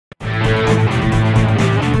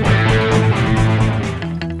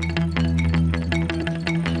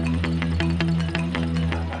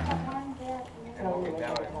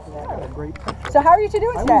So how are you two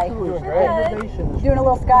doing today? Doing great. Doing a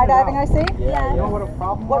little skydiving, I see? Yeah. You know what a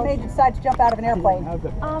problem What was? made you decide to jump out of an airplane?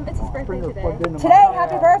 It's his birthday today. Today,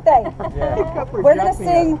 happy birthday! Yeah. We're going to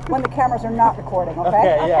sing when the cameras are not recording, okay?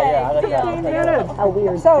 Okay, yeah. I like that. How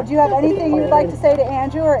weird. So, do you have anything you'd like to say to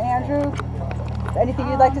Andrew or Andrew? Anything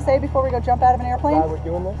you'd like to say before we go jump out of an airplane? Glad we're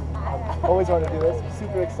doing this. I've always wanted to do this. I'm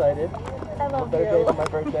super excited. I love Better day you. for my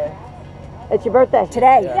birthday. It's your birthday.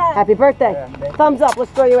 Today. Yeah. Happy birthday. Yeah, thank you. Thumbs up. Let's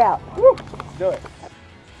throw you out. Woo. Let's do it.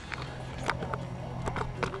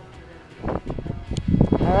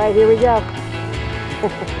 All right, here we go.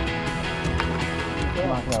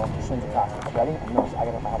 Come on, slings across. Ready? I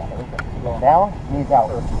gotta get my head out. Okay. Down, knees out.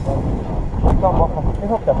 Keep going, walk. You're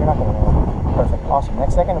hooked up. You're not gonna know. Perfect. Awesome.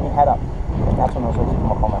 Next second, I'm gonna head up. And that's when those legs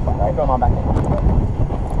come up on my front. All right, come on back in.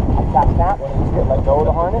 Tap. When you get let go of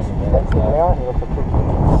the harness, stay there, and you'll put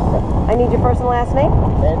I need your first and last name.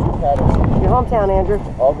 Andrew Patterson. Your hometown, Andrew.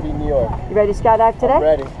 Albany, New York. You ready to skydive today? I'm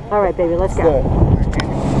ready. All right, baby. Let's go. Let's do it.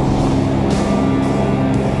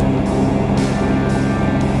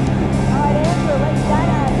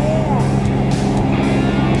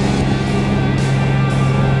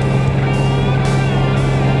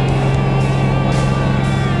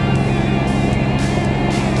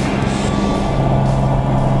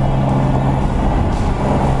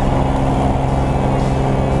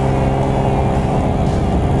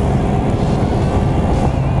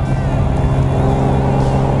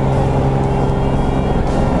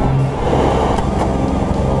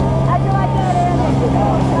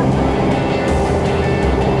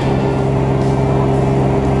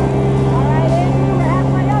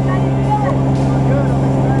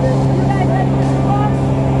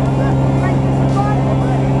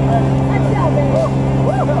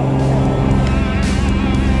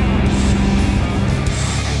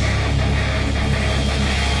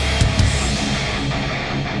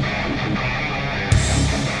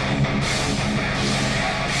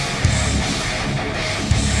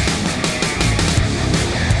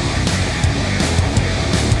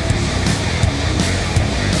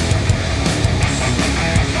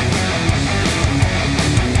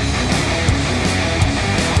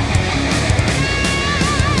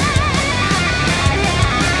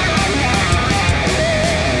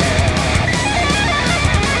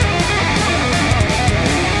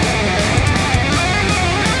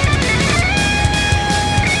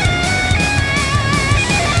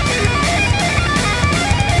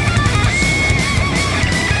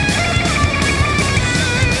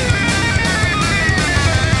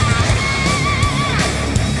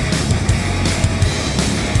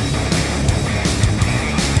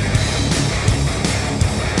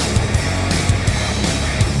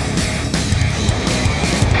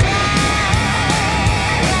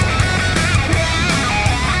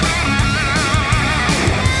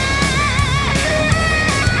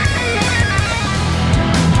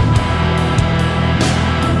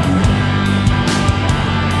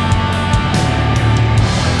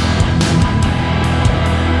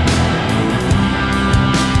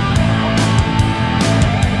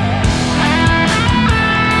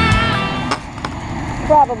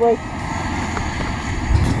 Probably.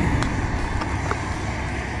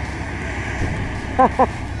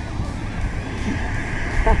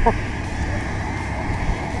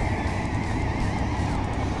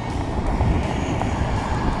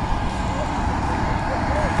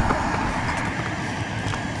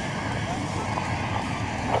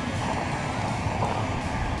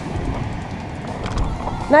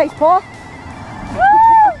 Nice, Paul.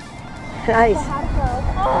 Nice.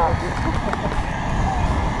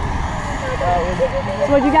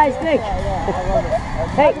 So what'd you guys think?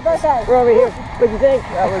 Hey, we're over here. What'd you think?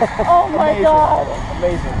 That was Oh my amazing. God.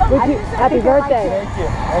 Amazing. Happy birthday. Thank you.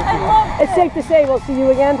 Thank you. It's safe to say we'll see you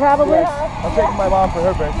again probably. Yes. I'm taking my mom for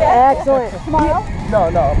her birthday. Excellent. Tomorrow? No.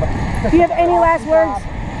 Do you have any last words?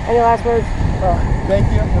 Any last words?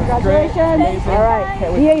 Thank you. It was great. Congratulations. Amazing. All right.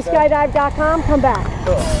 Can't wait to PASkydive.com. Come back.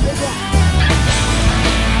 Cool.